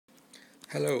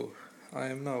Hello, I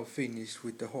am now finished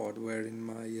with the hardware in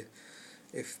my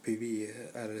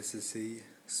FPV RSSI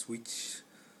SWITCH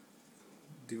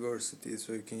diversity,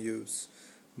 so you can use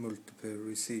multiple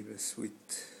receivers with,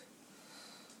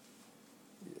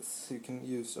 you can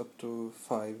use up to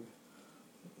 5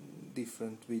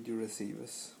 different video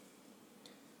receivers,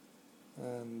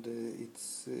 and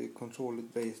it's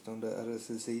controlled based on the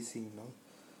RSSI signal.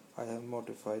 I have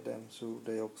modified them so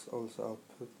they also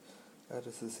output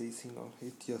RSSI signal.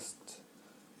 You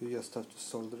just have to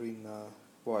solder in a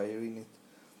wire in it.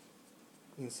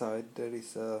 Inside there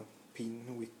is a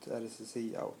pin with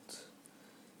RSSI out.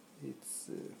 It's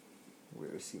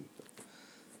very simple,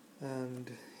 and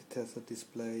it has a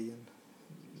display and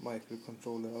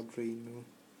microcontroller Arduino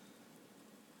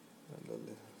and a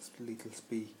little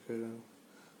speaker and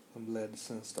some LEDs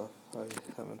and stuff. I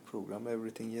haven't programmed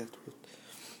everything yet, but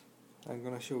I'm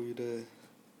gonna show you the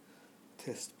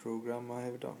test program I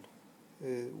have done.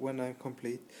 When I'm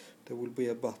complete, there will be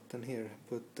a button here,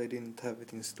 but I didn't have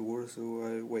it in store, so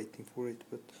I'm waiting for it.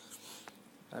 But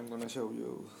I'm gonna show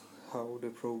you how the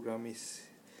program is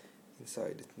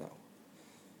inside it now.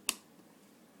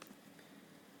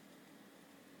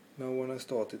 Now when I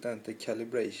start it, enter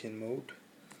calibration mode,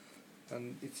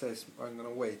 and it says I'm gonna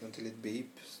wait until it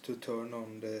beeps to turn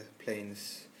on the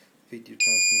plane's video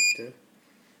transmitter.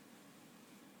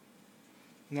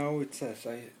 Now it says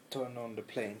I turn on the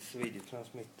plane's video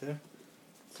transmitter,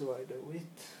 so I do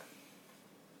it.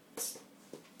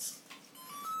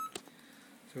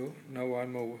 So now I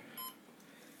move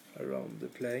around the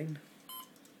plane.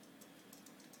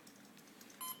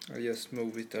 I just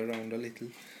move it around a little,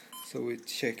 so it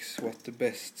checks what the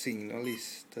best signal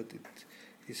is that it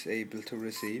is able to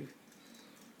receive,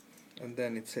 and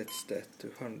then it sets that to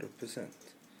 100%.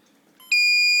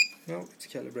 Now it's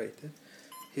calibrated.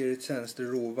 Here it sends the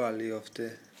raw value of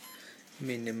the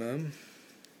minimum.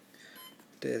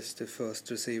 There's the first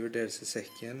receiver, there's the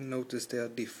second. Notice they are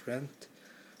different.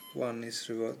 One is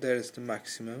there is the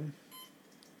maximum.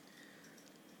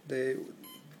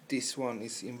 This one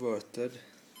is inverted.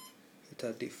 It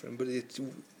are different, but it's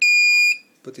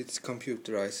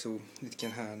computerized, so it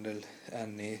can handle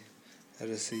any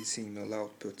RSSI signal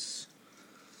outputs.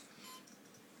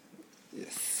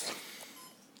 Yes.